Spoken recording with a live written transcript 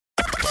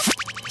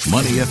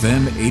Money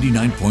FM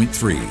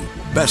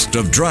 89.3. Best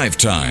of drive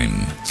time.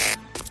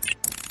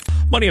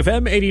 Money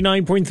FM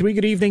 89.3.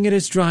 Good evening. It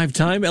is drive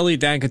time. Elliot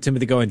Danker,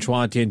 Timothy Go, and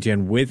Chua Tian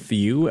Tian with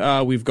you.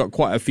 We've got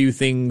quite a few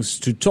things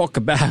to talk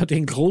about,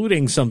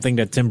 including something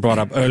that Tim brought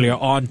up earlier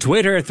on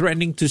Twitter,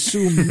 threatening to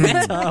sue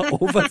Meta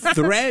over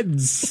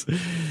threads.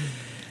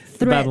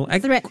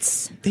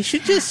 Threats. They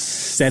should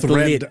just settle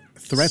it.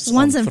 Threats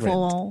Once on and thread. for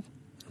all.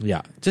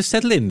 Yeah, just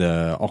settle in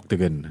the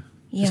octagon.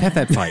 Yeah. Just have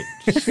that fight.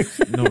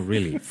 No,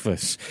 really.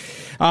 First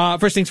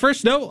things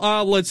first,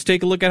 let's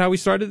take a look at how we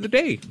started the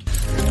day.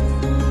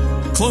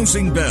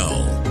 Closing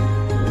bell.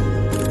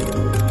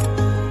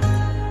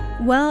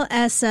 Well,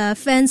 as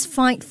fans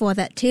fight for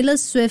that Taylor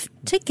Swift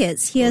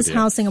tickets, here's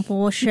how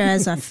Singapore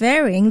shares are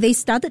faring. They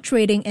started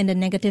trading in the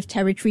negative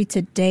territory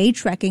today,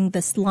 tracking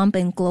the slump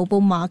in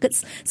global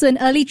markets. So in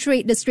early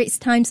trade, the Straits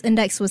Times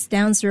Index was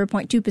down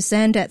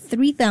 0.2% at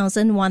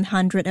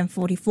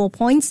 3,144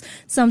 points.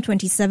 Some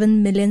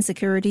 27 million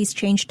securities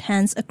changed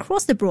hands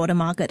across the broader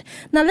market.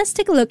 Now let's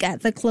take a look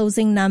at the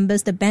closing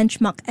numbers. The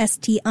benchmark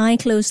STI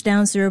closed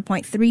down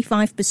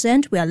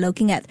 0.35%. We are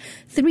looking at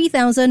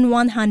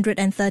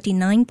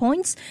 3,139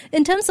 points.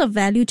 In terms of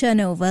value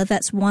turnover,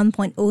 that's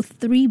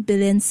 1.03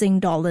 billion Sing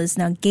dollars.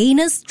 Now,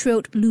 gainers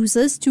trailed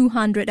losers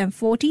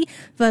 240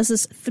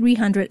 versus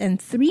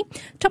 303.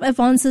 Top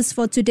advances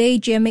for today,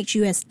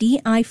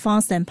 GMH-USD,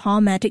 iFast and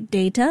Powermatic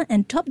Data.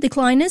 And top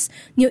decliners,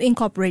 New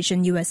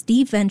Incorporation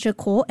USD, Venture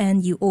Core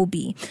and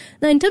UOB.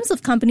 Now, in terms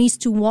of companies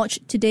to watch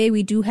today,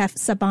 we do have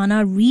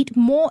Sabana Reit.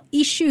 More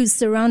issues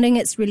surrounding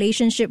its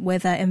relationship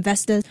with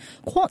investors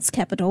Quarz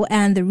Capital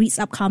and the REIT's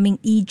upcoming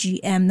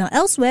EGM. Now,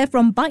 elsewhere,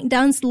 from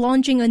Bytedance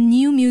launching a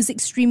new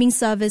music streaming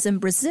service in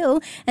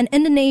Brazil, and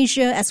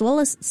Indonesia, as well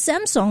as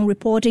Samsung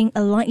reporting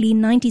a likely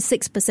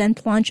 96%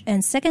 plunge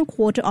in second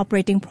quarter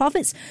operating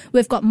profits.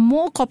 We've got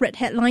more corporate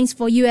headlines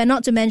for you, and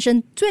not to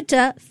mention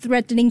Twitter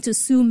threatening to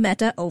sue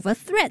Meta over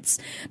threats.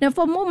 Now,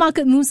 for more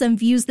market moves and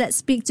views, let's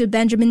speak to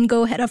Benjamin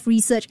Goh, Head of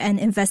Research and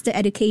Investor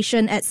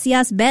Education at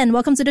SIAS. Ben,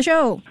 welcome to the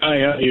show.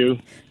 Hi, how are you?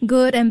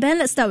 Good. And Ben,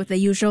 let's start with the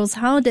usuals.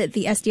 How did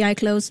the STI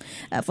close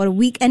for the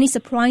week? Any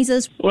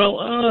surprises? Well,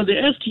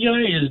 the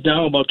STI is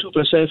down about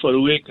 2% for the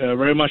week,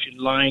 very much in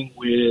line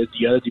with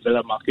the other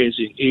developed markets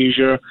in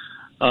Asia.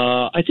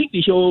 I think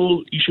the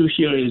whole issue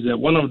here is that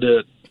one of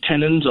the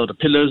tenets or the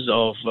pillars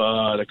of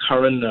the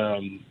current,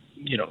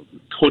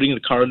 holding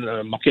the current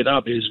market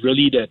up is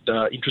really that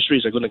interest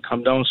rates are going to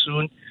come down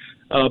soon.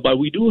 But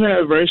we do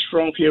have very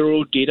strong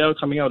payroll data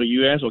coming out of the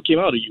U.S. or came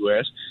out of the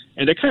U.S.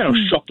 and that kind of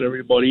shocked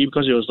everybody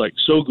because it was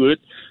so good,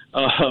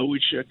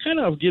 which kind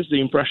of gives the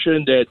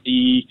impression that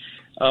the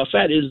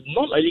Fed is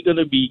not likely going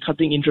to be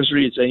cutting interest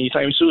rates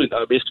anytime soon,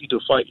 basically to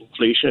fight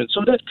inflation.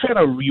 So that kind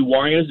of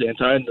rewires the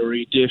entire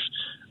narrative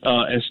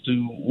as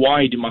to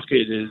why the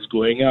market is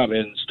going up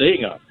and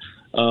staying up.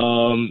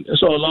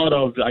 So a lot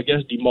of,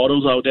 the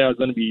models out there are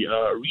going to be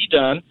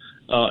redone.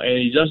 And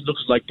it just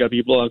looks like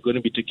people are going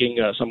to be taking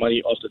some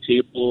money off the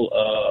table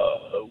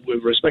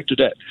with respect to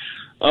that.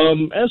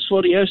 As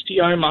for the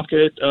STI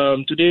market,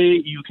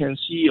 today you can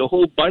see a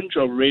whole bunch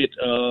of rate,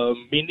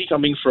 mainly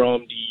coming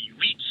from the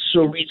REITs.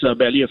 So REITs are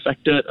badly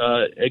affected.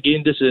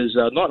 Again, this is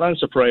not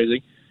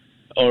unsurprising,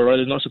 or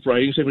rather not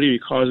surprising, simply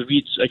because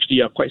REITs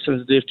actually are quite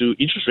sensitive to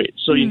interest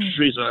rates. So interest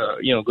rates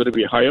are going to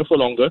be higher for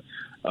longer.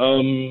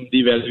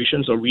 The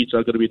valuations of REITs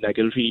are going to be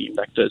negatively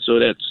impacted. So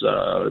that's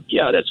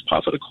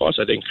part of the cost,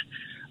 I think.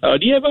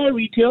 DFI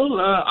retail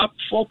up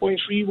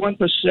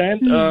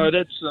 4.31%.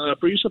 That's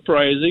pretty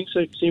surprising.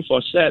 Same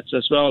for SATS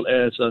as well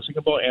as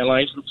Singapore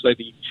Airlines. Looks like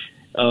the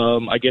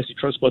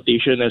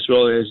transportation as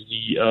well as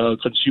the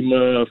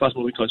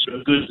fast-moving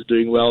consumer goods are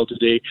doing well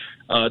today.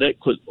 That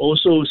could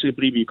also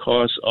simply be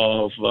because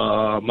of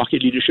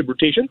market leadership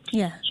rotation.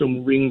 Yeah. So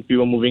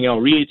people moving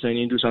out REITs and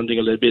into something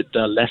a little bit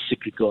less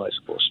cyclical, I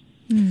suppose.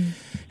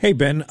 Hey,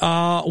 Ben,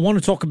 I want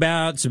to talk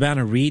about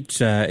Sabana Reit.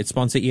 Its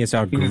sponsor,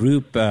 ESR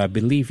Group,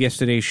 believe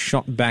yesterday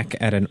shot back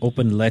at an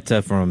open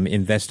letter from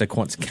investor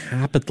Quarz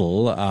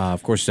Capital.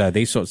 Of course,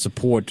 they sought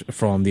support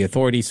from the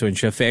authorities to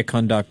ensure fair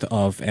conduct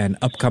of an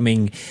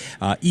upcoming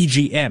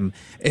EGM.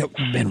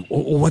 Ben,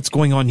 what's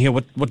going on here?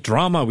 What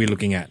drama are we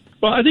looking at?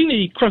 Well, I think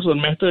the crux of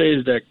the matter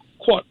is that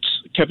Quarz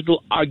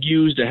Capital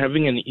argues that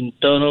having an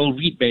internal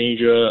REIT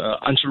manager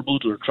answerable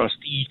to the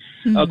trustee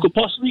could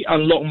possibly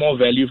unlock more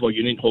value for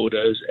unit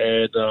holders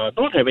and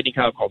not have any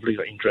kind of conflict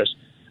of interest.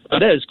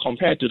 That is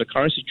compared to the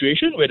current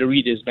situation where the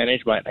REIT is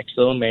managed by an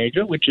external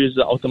manager, which is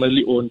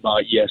ultimately owned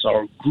by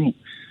ESR Group.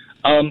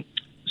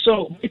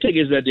 So my take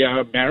is that there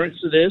are merits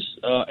to this,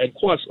 and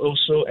Quarz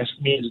also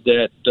estimates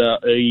that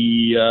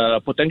a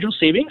potential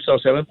savings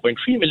of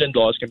 $7.3 million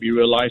can be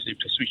realized if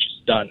the switch is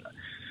done.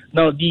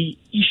 Now, the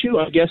issue,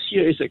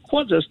 here is that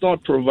Quarz has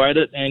not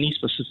provided any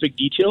specific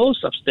details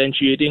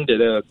substantiating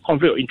that a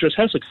conflict of interest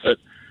has occurred.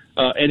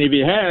 And if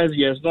it has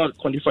not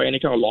quantified any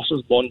kind of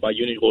losses borne by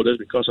unit holders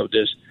because of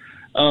this.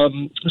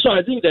 So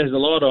I think there's a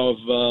lot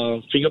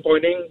of finger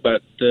pointing,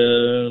 but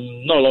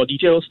not a lot of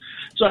details.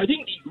 So I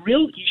think the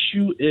real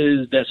issue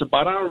is that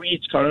Sabana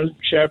Reit's current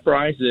share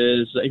price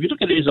is, if you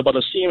look at it, it's about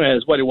the same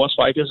as what it was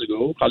 5 years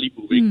ago, hardly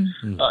moving.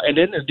 And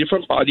then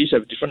different parties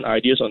have different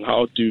ideas on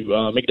how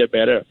to make that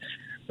better.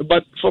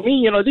 But for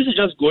me, this is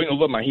just going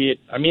over my head.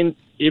 I mean,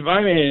 if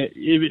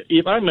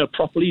I'm a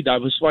properly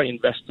diversified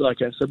investor, I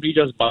can simply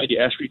just buy the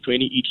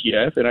S320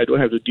 ETF, and I don't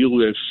have to deal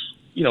with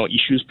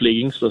issues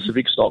plaguing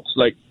specific stocks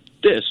like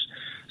this.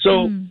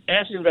 So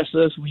as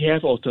investors, we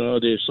have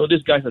alternatives. So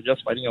these guys are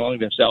just fighting among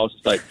themselves.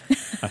 It's like,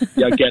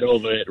 yeah, get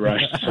over it,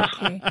 right?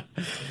 Okay.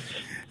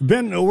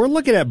 Ben, we're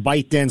looking at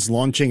Bytedance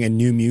launching a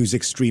new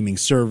music streaming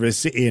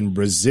service in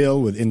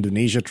Brazil, with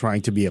Indonesia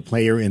trying to be a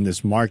player in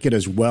this market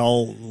as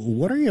well.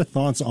 What are your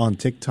thoughts on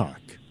TikTok?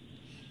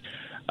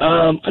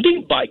 I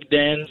think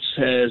Bytedance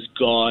has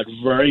got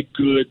very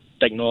good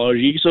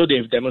technology, so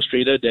they've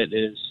demonstrated that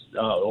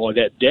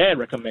their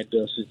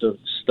recommender system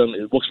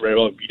it works very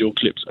well in video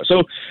clips.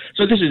 So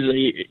this is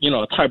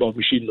a type of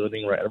machine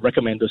learning, right?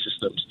 Recommender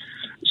systems.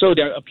 So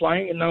they're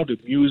applying it now to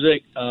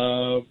music.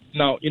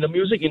 Now in the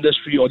music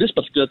industry, or this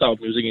particular type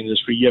of music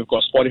industry, you have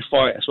got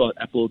Spotify as well as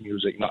Apple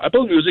Music. Now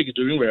Apple Music is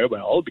doing very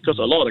well because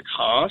a lot of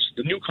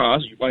the new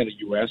cars you buy in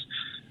the US,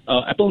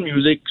 Apple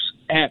Music's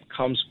app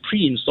comes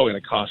pre-installed in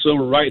the car. So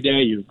right there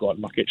you've got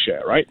market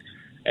share, right?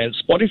 And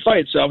Spotify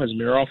itself has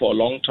been around for a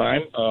long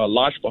time, a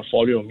large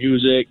portfolio of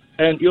music,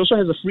 and it also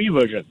has a free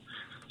version.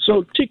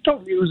 So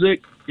TikTok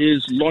Music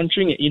is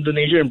launching in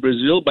Indonesia and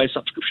Brazil by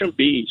subscription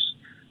base.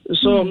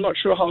 So I'm not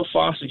sure how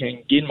fast you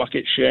can gain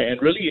market share, and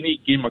really you need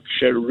to gain market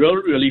share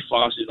really, really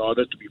fast in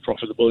order to be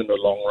profitable in the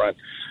long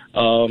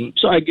run.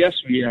 So I guess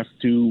we have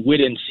to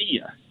wait and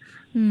see.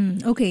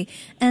 Okay,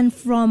 and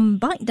from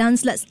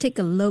Bytedance, let's take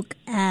a look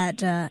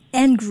at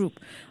Ant Group.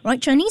 Right,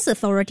 Chinese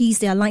authorities,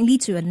 they are likely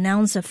to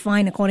announce a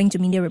fine, according to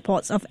media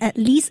reports, of at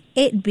least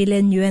 8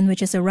 billion yuan,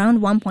 which is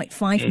around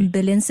 1.5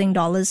 billion Sing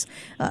dollars,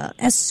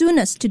 as soon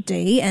as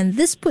today. And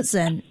this puts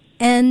an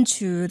end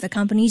to the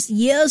company's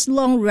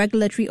years-long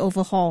regulatory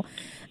overhaul.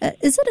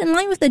 Is it in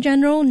line with the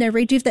general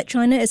narrative that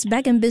China is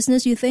back in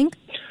business, you think?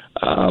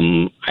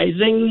 I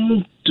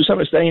think to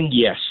some extent,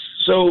 yes.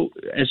 So,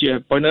 as you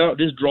have pointed out,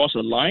 this draws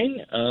a line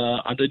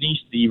underneath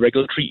the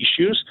regulatory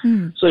issues.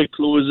 So it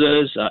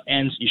closes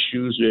Ant's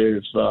issues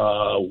with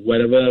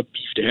whatever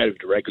beef they had with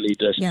the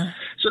regulators. Yeah.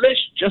 So that's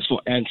just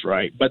for Ant,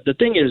 right? But the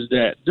thing is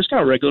that this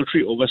kind of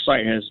regulatory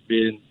oversight has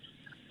been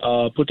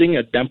putting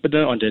a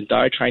dampener on the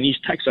entire Chinese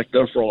tech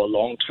sector for a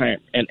long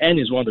time. And Ant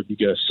is one of the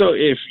biggest. So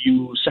if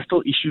you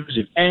settle issues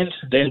with Ant,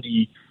 then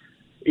the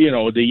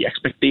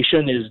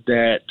expectation is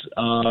that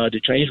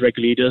the Chinese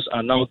regulators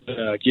are now going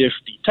to give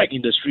the tech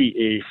industry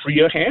a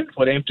freer hand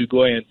for them to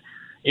go and,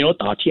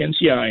 打天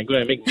下 and go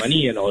and make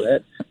money and all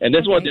that. And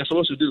that's what they're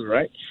supposed to do,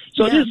 right?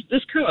 So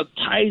this kind of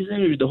ties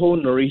in with the whole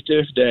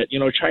narrative that,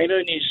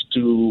 China needs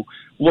to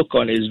work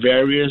on its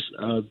various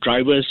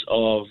drivers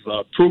of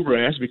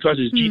progress, because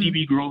its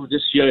GDP growth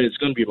this year is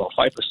going to be about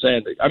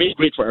 5%. I mean,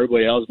 great for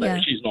everybody else, but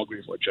actually it's not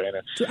great for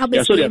China.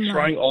 So they're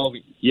trying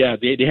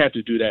they have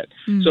to do that.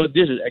 So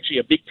this is actually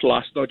a big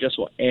plus, not just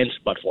for Ant,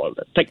 but for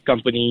the tech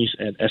companies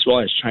and as well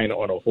as China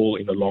on a whole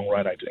in the long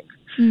run, I think.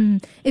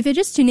 If you're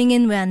just tuning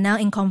in, we are now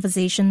in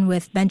conversation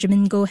with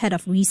Benjamin Goh, Head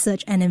of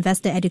Research and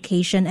Investor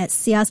Education at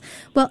SIAS.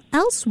 Well,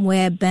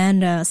 elsewhere,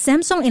 Ben,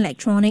 Samsung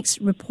Electronics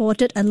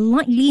reported a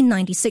likely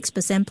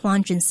 96%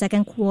 plunge in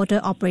second quarter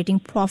operating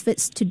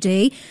profits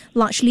today,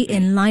 largely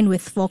in line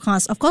with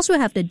forecasts. Of course, we'll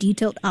have the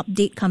detailed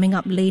update coming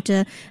up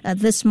later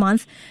this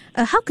month.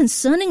 How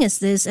concerning is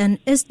this, and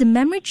is the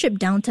memory chip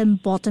downturn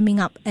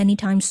bottoming up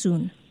anytime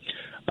soon?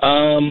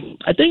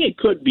 I think it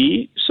could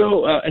be.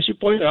 So, as you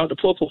pointed out, the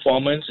poor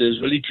performance is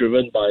really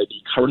driven by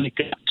the current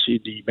collapse in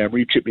the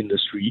memory chip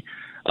industry.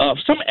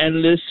 Some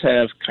analysts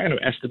have kind of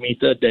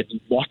estimated that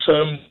the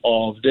bottom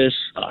of this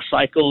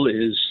cycle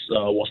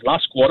was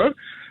last quarter.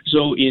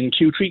 So in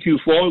Q3,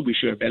 Q4, we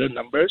should have better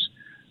numbers.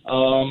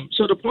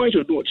 So the point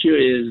to note here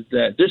is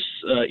that this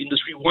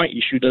industry-wide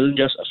issue doesn't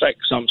just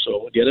affect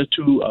Samsung. The other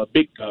two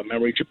big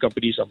memory chip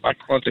companies are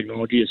Micron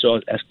Technology as well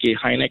as SK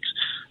Hynix.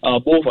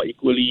 Both are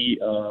equally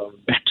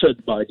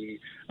battered by the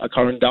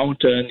current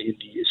downturn in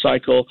the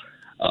cycle.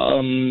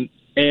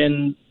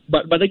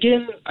 But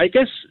again, I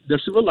guess the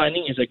silver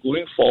lining is that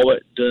going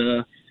forward,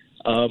 the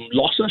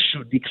losses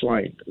should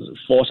decline.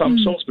 For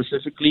Samsung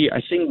specifically,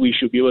 I think we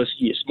should be able to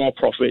see a small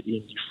profit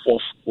in the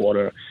fourth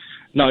quarter.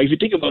 Now, if you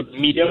think about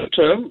medium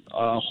term,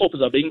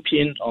 hopes are being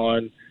pinned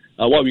on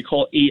what we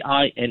call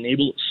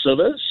AI-enabled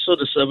servers. So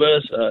the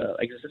servers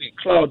existing in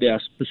cloud, they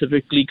are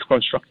specifically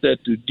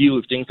constructed to deal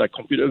with things like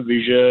computer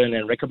vision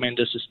and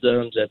recommender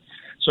systems and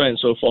so on and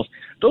so forth.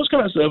 Those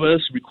kind of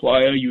servers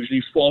require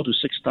usually 4 to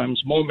 6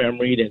 times more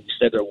memory than the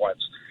standard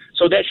ones.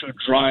 So that should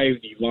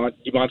drive the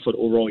demand for the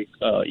overall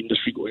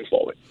industry going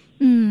forward.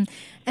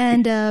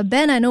 And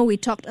Ben, I know we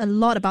talked a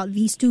lot about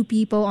these two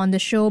people on the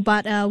show,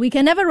 but we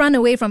can never run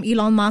away from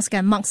Elon Musk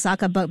and Mark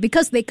Zuckerberg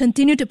because they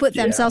continue to put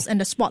themselves in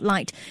the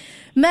spotlight.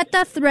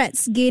 Meta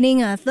Threads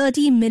gaining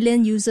 30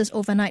 million users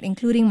overnight,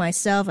 including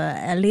myself,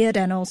 Elliot,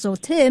 and also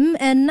Tim.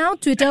 And now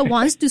Twitter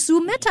wants to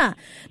sue Meta.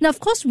 Now, of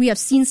course, we have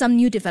seen some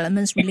new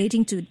developments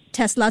relating to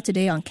Tesla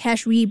today on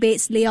cash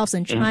rebates, layoffs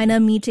in China,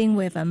 meeting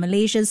with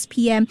Malaysia's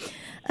PM.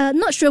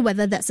 Not sure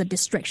whether that's a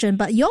distraction,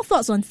 but your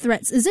thoughts on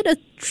Threads. Is it a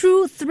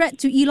true threat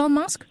to Elon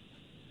Musk?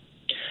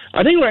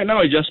 I think right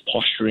now it's just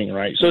posturing,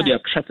 right? So they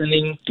are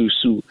threatening to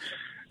sue.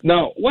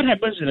 Now, what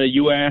happens in the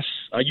U.S.,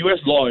 U.S.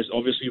 law is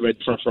obviously very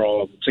different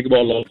from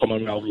Singapore law,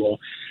 Commonwealth law.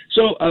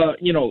 So,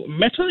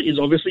 Meta is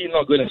obviously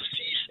not going to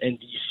cease and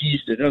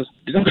desist. They're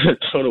not going to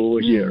turn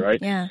over here,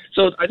 right? Yeah.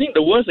 So I think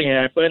the worst thing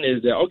that happen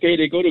is that, okay,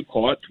 they go to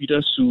court,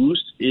 Twitter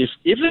sues. If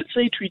let's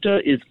say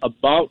Twitter is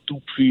about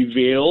to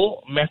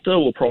prevail, Meta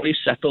will probably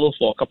settle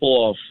for a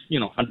couple of,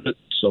 hundreds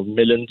of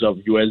millions of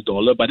US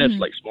dollar, but that's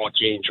like small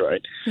change,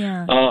 right?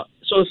 Yeah.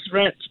 So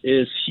Threads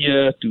is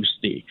here to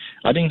stay.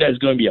 I think that's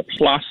going to be a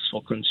plus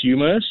for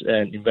consumers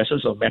and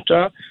investors of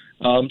Meta.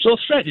 So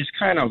Threads is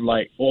kind of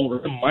like,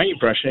 or my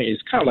impression is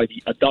kind of like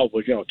the adult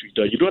version of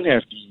Twitter. You don't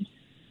have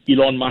the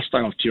Elon Musk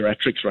style of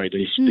theatrics, right?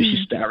 The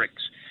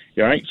hysterics,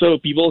 right? So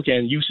people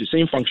can use the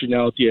same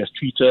functionality as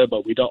Twitter,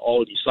 but without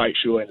all the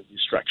slideshow and the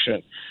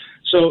distraction.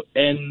 So,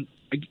 and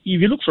if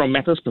you look from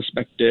Meta's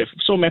perspective,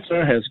 so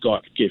Meta has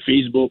got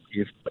Facebook,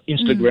 you've got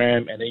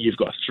Instagram, and then you've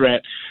got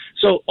Thread.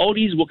 So all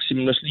these work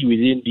seamlessly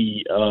within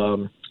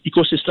the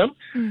ecosystem.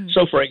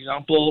 So, for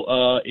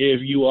example,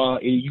 if you are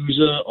a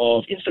user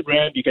of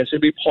Instagram, you can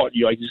simply port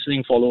your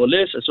existing follower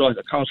list as well as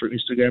accounts from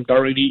Instagram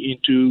directly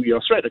into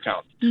your Thread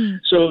account.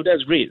 So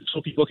that's great.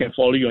 So people can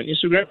follow you on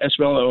Instagram as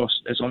well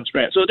as on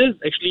Thread. So this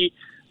actually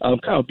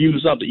kind of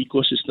builds up the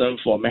ecosystem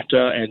for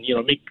Meta and,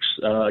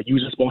 makes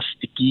users more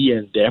sticky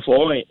and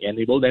therefore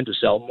enable them to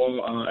sell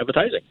more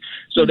advertising.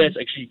 So that's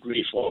actually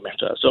great for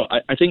Meta. So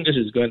I think this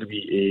is going to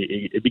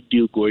be a big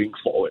deal going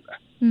forward.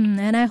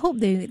 And I hope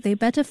they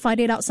better fight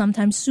it out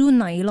sometime soon,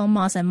 like Elon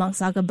Musk and Mark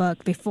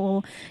Zuckerberg,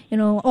 before,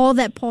 all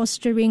that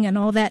posturing and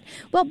all that.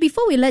 Well,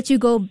 before we let you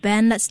go,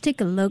 Ben, let's take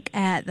a look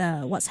at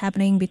what's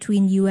happening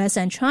between U.S.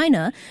 and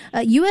China.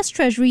 U.S.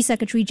 Treasury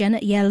Secretary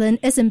Janet Yellen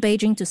is in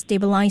Beijing to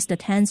stabilize the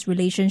tense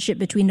relationship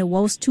between the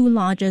world's two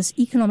largest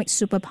economic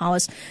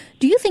superpowers.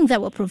 Do you think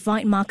that will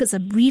provide markets a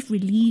brief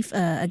relief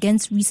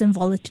against recent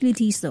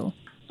volatilities, though?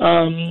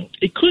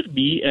 It could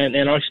be, and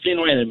I'll explain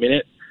why in a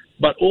minute.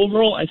 But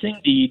overall, I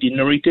think the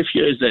narrative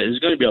here is that it's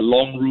going to be a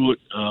long road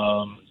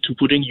to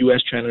putting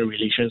U.S.-China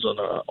relations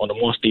on a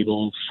more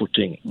stable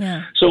footing.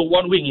 Yeah. So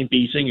 1 week in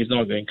Beijing is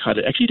not going to cut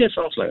it. Actually, that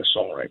sounds like a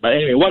song, right? But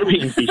anyway, 1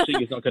 week in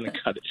Beijing is not going to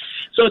cut it.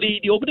 So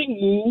the opening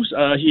moves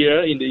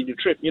here in the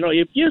trip, it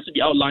appears to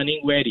be outlining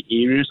where the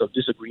areas of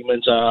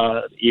disagreements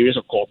are, the areas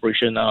of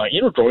cooperation are,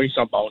 drawing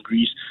some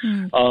boundaries.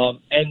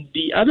 And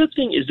the other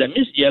thing is that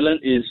Ms. Yellen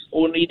is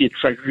only the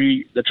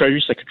Treasury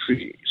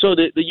Secretary. So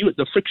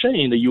the friction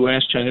in the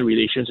U.S.-China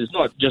relations is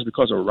not just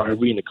because of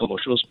rivalry in the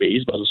commercial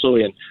space, but also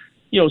in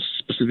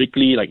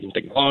specifically like in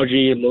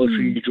technology,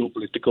 military,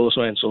 geopolitical,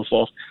 so on and so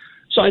forth.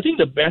 So I think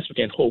the best we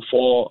can hope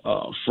for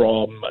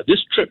from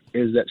this trip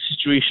is that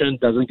situation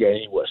doesn't get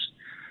any worse.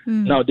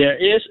 Now, there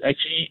is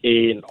actually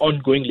an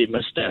ongoing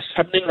litmus test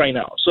happening right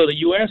now. So the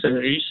U.S. has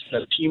already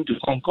sent a team to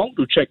Hong Kong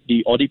to check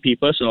the audit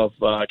papers of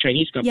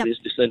Chinese companies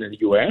listed in the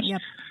U.S.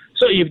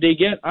 So if they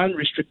get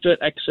unrestricted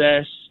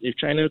access, if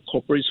China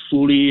cooperates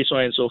fully, so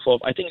on and so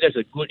forth, I think that's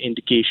a good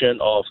indication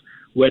of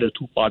where the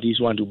two parties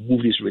want to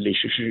move this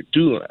relationship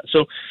to.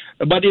 So,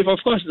 but if, of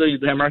course,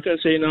 the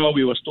Americans say, no,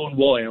 we were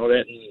stonewall and all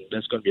that,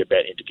 that's going to be a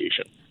bad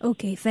indication.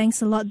 Okay,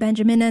 thanks a lot,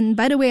 Benjamin. And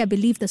by the way, I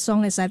believe the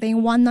song is,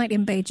 1 night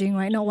in Beijing,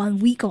 right? Not 1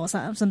 week or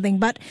something.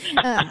 But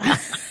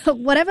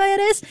whatever it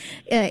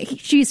is,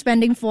 she's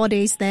spending 4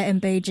 days there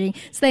in Beijing.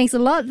 So thanks a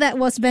lot. That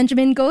was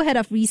Benjamin Goh, Head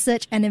of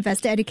Research and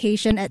Investor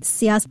Education at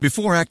SIAS.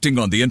 Before acting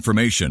on the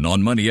information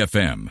on Money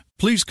FM,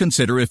 please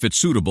consider if it's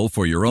suitable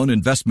for your own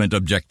investment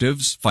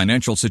objectives,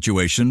 financial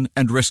situation,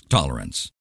 and risk tolerance.